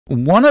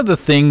one of the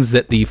things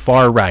that the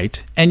far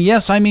right, and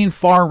yes, I mean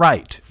far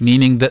right,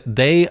 meaning that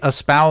they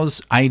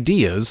espouse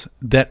ideas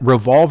that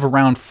revolve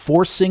around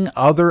forcing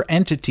other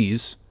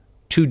entities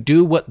to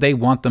do what they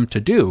want them to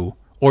do,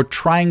 or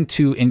trying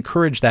to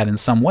encourage that in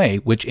some way,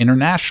 which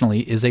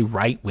internationally is a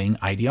right-wing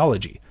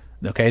ideology.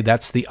 Okay,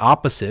 that's the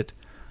opposite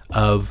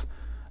of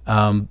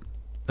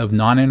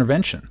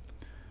non-intervention.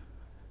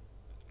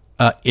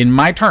 In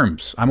my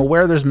terms, I'm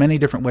aware there's many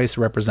different ways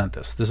to represent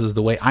this. This is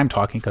the way I'm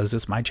talking because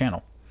it's my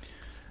channel.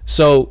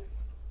 So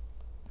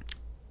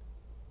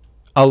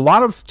a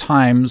lot of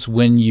times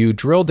when you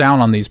drill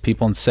down on these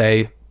people and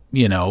say,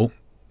 you know,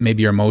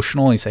 maybe you're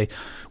emotional and you say,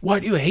 why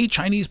do you hate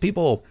Chinese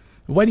people?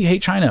 Why do you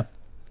hate China?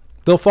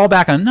 They'll fall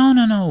back on,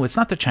 no, it's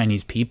not the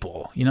Chinese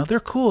people. You know, they're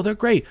cool, they're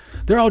great.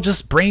 They're all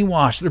just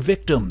brainwashed, they're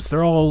victims.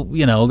 They're all,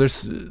 you know,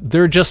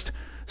 they're just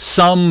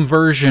some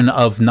version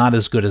of not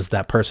as good as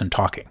that person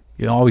talking.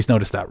 You always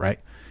notice that, right?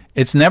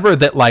 It's never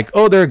that like,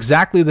 oh, they're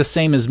exactly the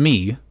same as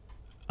me.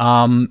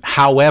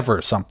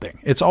 However, something.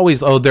 It's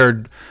always, oh,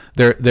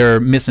 they're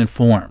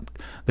misinformed,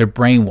 they're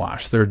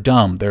brainwashed, they're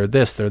dumb, they're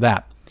this, they're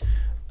that.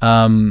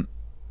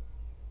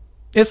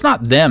 It's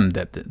not them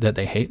that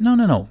they hate.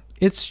 No.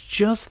 It's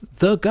just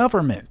the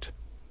government.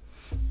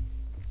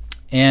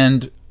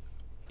 And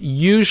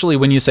usually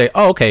when you say,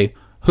 oh, okay,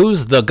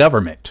 who's the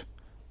government?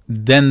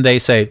 Then they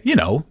say, you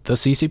know, the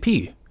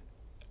CCP.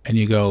 And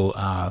you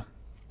go,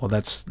 well,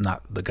 that's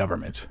not the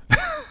government.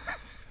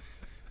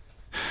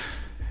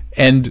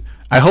 And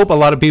I hope a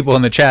lot of people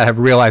in the chat have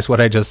realized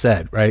what I just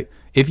said, right?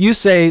 If you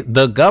say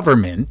the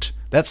government,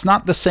 that's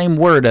not the same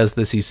word as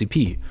the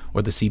CCP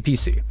or the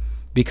CPC,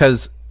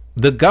 because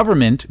the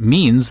government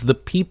means the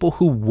people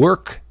who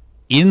work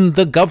in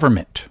the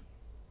government,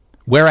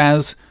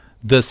 whereas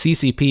the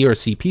CCP or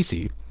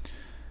CPC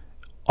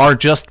are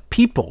just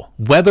people,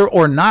 whether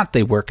or not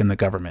they work in the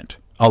government.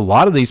 A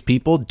lot of these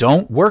people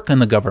don't work in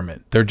the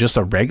government. They're just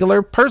a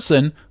regular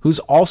person who's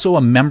also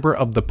a member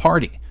of the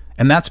party.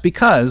 And that's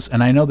because,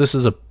 and I know this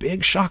is a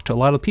big shock to a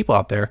lot of people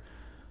out there,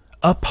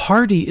 a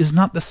party is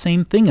not the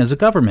same thing as a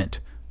government.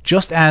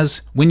 Just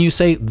as when you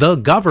say the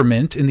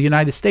government in the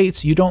United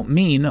States, you don't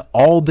mean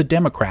all the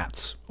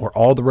Democrats or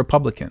all the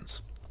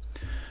Republicans.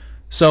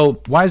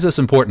 So why is this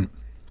important?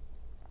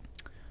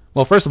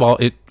 Well, first of all,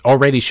 it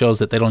already shows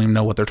that they don't even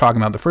know what they're talking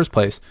about in the first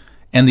place.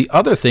 And the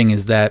other thing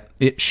is that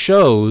it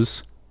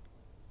shows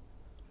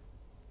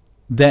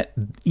that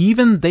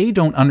even they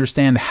don't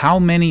understand how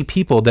many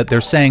people that they're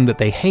saying that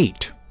they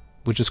hate,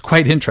 which is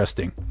quite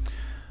interesting.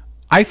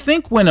 I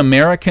think when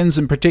Americans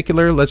in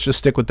particular, let's just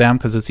stick with them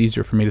because it's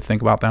easier for me to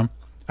think about them.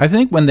 I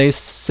think when they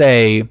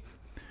say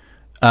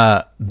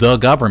the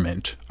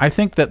government, I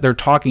think that they're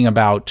talking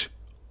about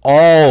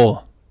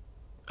all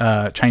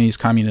Chinese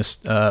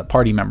Communist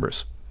Party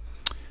members.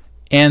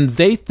 And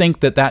they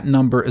think that that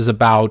number is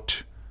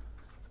about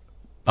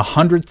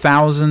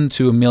 100,000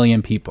 to 1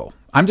 million people.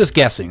 I'm just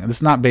guessing. This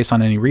is not based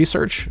on any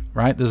research,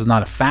 right? This is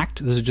not a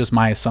fact. This is just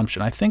my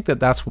assumption. I think that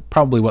that's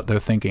probably what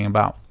they're thinking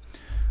about.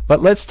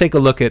 But let's take a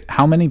look at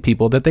how many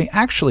people that they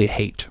actually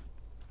hate.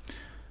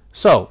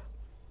 So,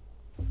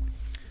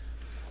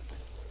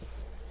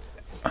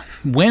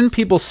 when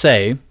people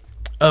say,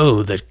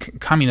 oh, the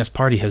Communist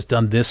Party has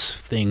done this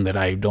thing that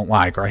I don't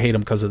like, or I hate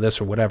them because of this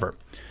or whatever,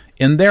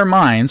 in their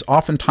minds,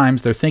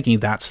 oftentimes they're thinking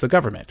that's the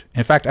government.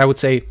 In fact, I would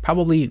say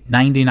probably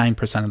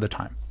 99% of the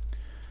time.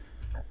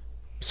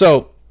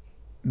 So,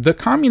 the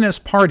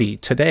Communist Party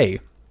today,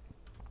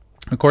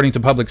 according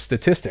to public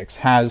statistics,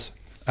 has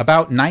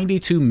about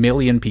 92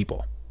 million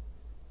people.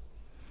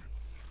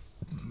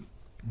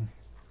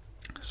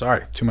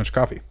 Sorry, too much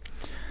coffee.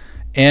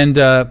 And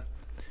that's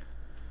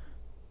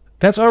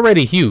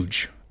already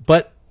huge.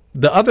 But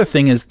the other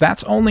thing is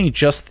that's only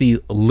just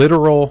the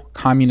literal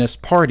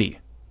Communist Party.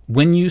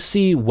 When you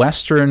see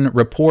Western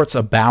reports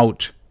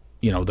about,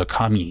 you know, the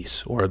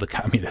commies or the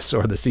communists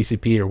or the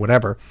CCP or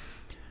whatever,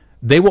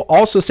 they will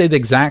also say the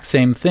exact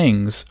same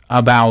things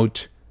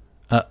about,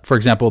 for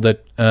example,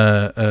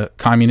 the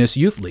Communist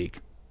Youth League.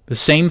 The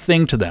same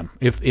thing to them.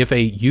 If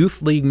a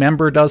youth league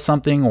member does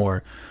something,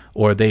 or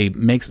they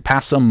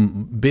pass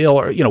some bill,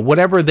 or you know,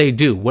 whatever they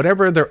do,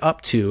 whatever they're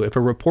up to, if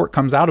a report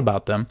comes out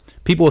about them,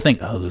 people will think,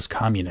 oh, those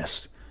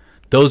communists.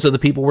 Those are the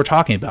people we're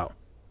talking about.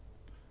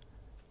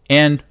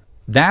 And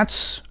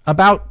that's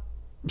about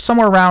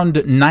somewhere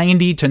around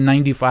 90 to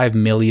 95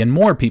 million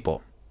more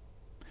people.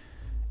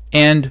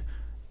 And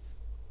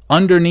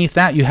underneath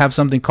that, you have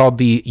something called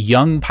the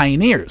Young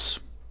Pioneers.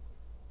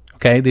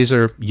 Okay, these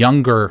are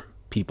younger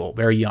people,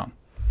 very young.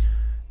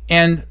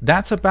 And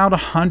that's about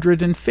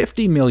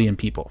 150 million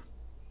people.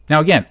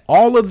 Now, again,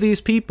 all of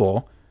these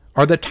people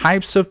are the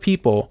types of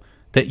people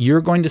that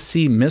you're going to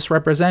see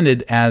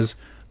misrepresented as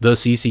the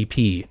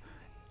CCP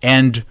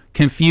and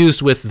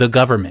confused with the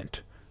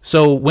government.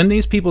 So when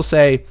these people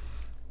say,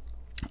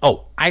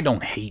 oh, I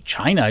don't hate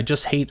China, I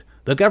just hate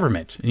the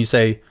government. And you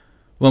say,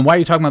 well, why are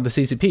you talking about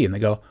the CCP? And they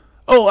go,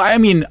 oh, I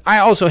mean, I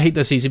also hate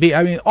the CCP.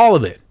 I mean, all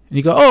of it. And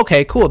you go, oh,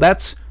 okay, cool.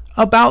 That's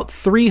about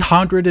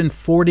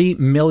 340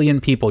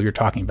 million people you're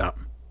talking about.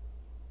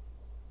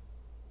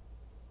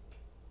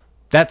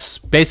 That's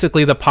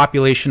basically the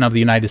population of the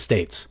United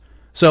States.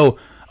 So,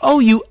 oh,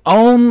 you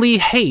only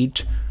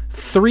hate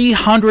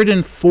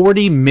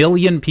 340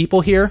 million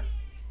people here?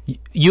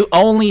 You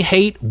only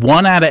hate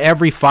 1 out of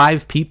every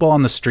 5 people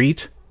on the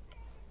street?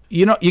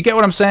 You know, you get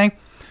what I'm saying?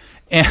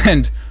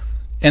 And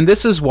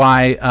this is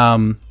why I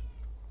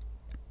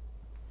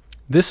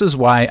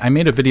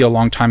made a video a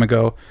long time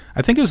ago.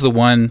 I think it was the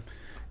one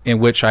in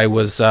which I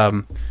was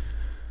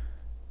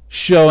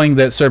showing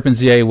that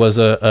Serpenzier was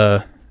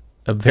a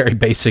very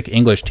basic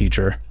English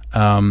teacher.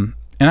 And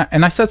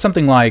I said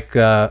something like,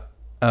 I've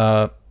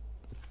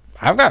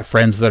got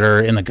friends that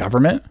are in the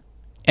government.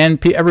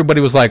 And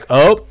everybody was like,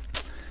 oh,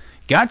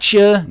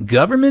 gotcha,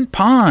 government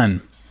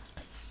pawn.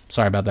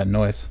 Sorry about that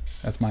noise.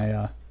 That's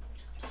my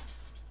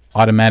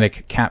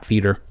automatic cat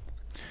feeder.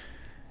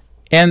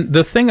 And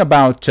the thing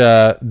about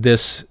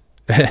this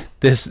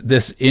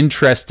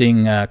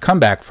interesting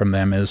comeback from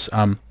them is,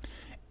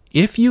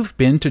 if you've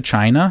been to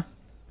China,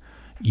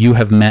 you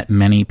have met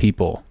many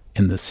people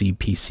in the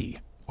CPC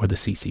or the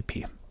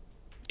CCP.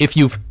 If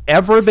you've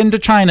ever been to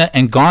China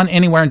and gone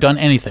anywhere and done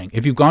anything,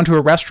 if you've gone to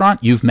a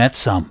restaurant, you've met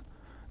some.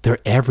 They're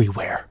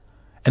everywhere.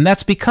 And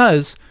that's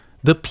because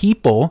the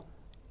people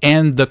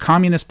and the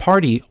Communist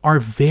Party are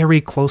very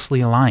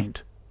closely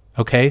aligned.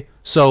 Okay?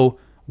 So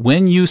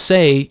when you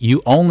say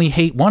you only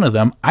hate one of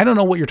them, I don't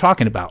know what you're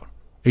talking about.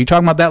 Are you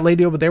talking about that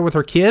lady over there with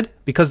her kid?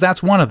 Because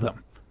that's one of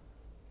them.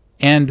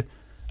 And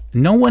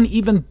no one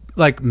even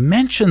like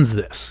mentions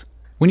this.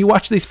 When you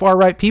watch these far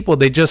right people,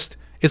 they just,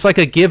 it's like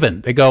a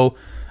given. They go,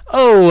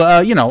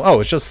 oh, you know, oh,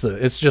 it's just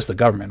the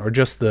government or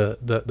just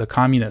the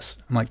communists.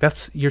 I'm like,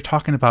 you're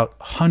talking about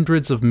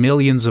hundreds of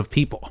millions of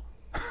people.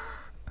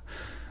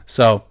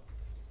 So,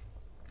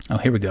 oh,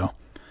 here we go.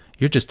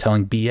 You're just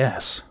telling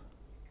BS.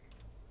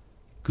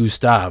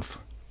 Gustav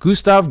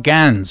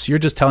Gans, you're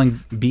just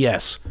telling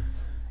BS.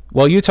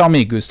 Well, you tell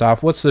me,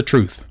 Gustav, what's the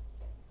truth?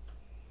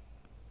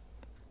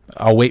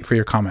 I'll wait for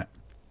your comment.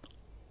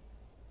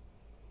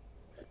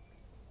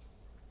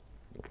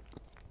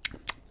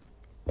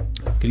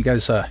 Can you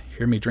guys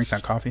hear me drink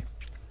that coffee?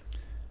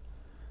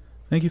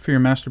 Thank you for your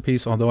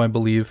masterpiece, although I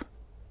believe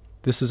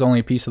this is only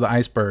a piece of the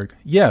iceberg.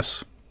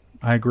 Yes,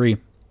 I agree.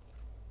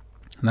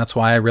 And that's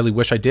why I really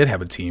wish I did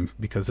have a team,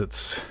 because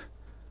it's...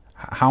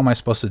 How am I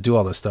supposed to do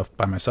all this stuff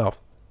by myself?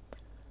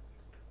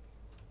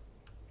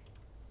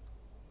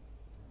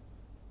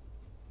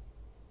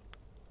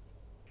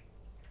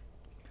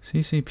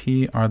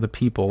 CCP are the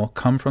people,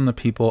 come from the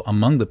people,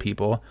 among the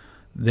people.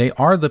 They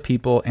are the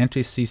people.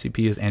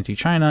 Anti-CCP is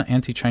anti-China,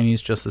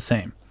 anti-Chinese just the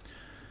same.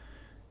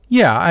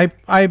 Yeah,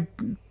 I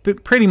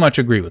pretty much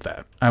agree with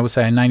that. I would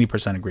say I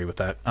 90% agree with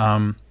that.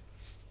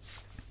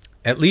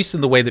 At least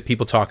in the way that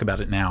people talk about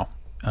it now.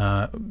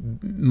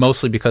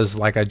 Mostly because,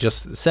 like I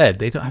just said,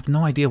 they have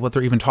no idea what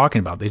they're even talking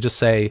about. They just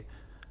say,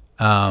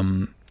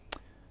 oh,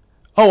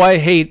 I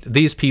hate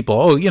these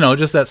people. Oh, you know,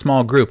 just that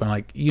small group. I'm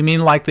like, you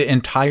mean like the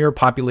entire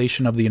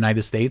population of the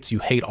United States? You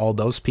hate all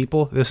those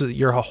people?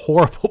 You're a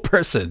horrible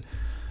person.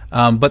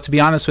 But to be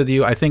honest with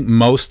you, I think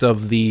most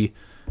of the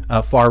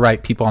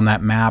far-right people on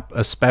that map,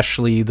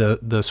 especially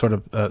the sort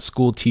of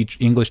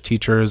English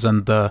teachers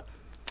and the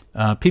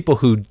people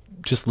who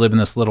just live in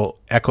this little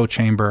echo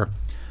chamber,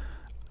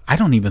 I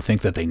don't even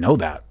think that they know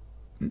that.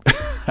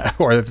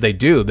 Or if they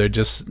do, they're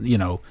just, you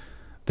know,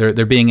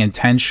 they're being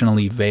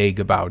intentionally vague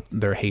about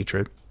their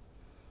hatred.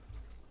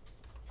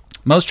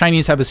 Most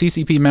Chinese have a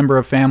CCP member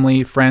of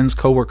family, friends,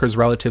 co-workers,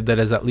 relative that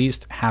is at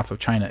least half of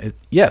China.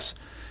 Yes.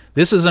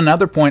 This is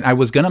another point. I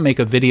was going to make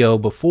a video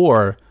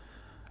before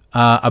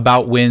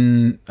about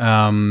when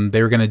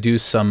they were going to do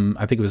some,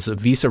 I think it was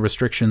visa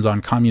restrictions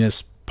on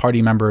Communist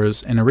Party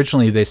members. And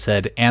originally they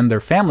said, and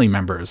their family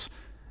members.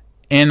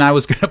 And I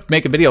was going to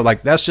make a video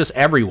like, that's just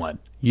everyone.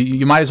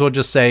 You might as well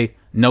just say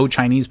no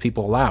Chinese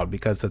people allowed,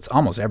 because that's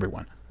almost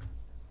everyone.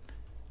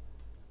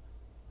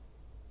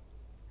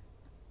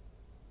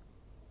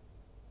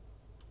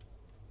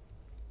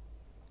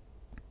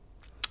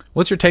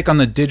 What's your take on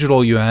the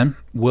digital yuan?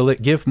 Will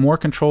it give more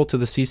control to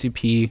the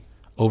CCP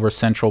over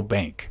central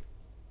bank?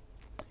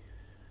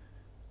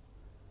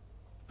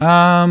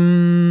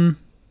 Will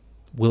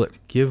it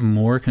give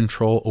more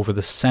control over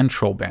the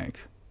central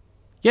bank?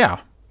 Yeah,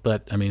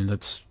 but I mean,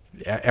 that's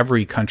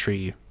every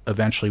country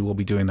eventually will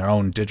be doing their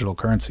own digital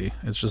currency.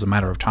 It's just a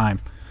matter of time.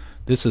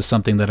 This is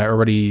something that I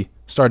already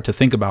started to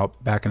think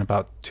about back in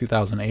about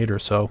 2008 or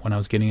so when I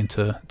was getting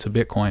into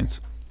Bitcoins.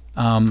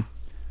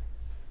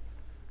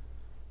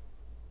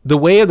 The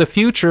way of the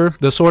future,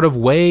 the sort of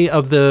way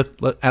of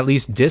the at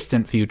least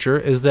distant future,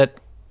 is that,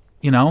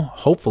 you know,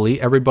 hopefully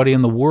everybody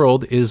in the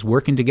world is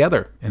working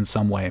together in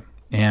some way.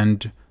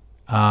 And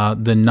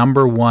the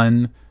number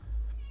one,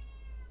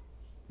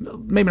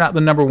 maybe not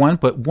the number one,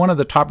 but one of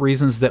the top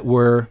reasons that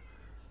we're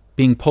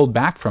being pulled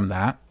back from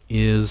that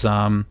is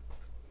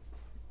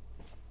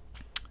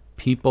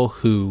people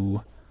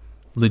who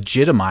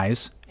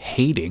legitimize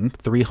hating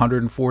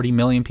 340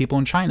 million people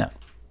in China.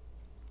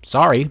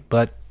 Sorry,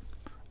 but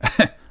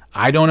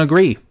I don't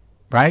agree,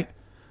 right?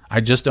 I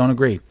just don't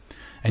agree.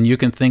 And you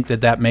can think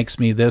that that makes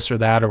me this or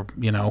that or,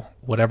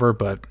 whatever,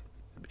 but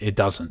it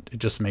doesn't. It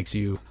just makes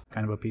you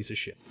kind of a piece of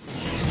shit.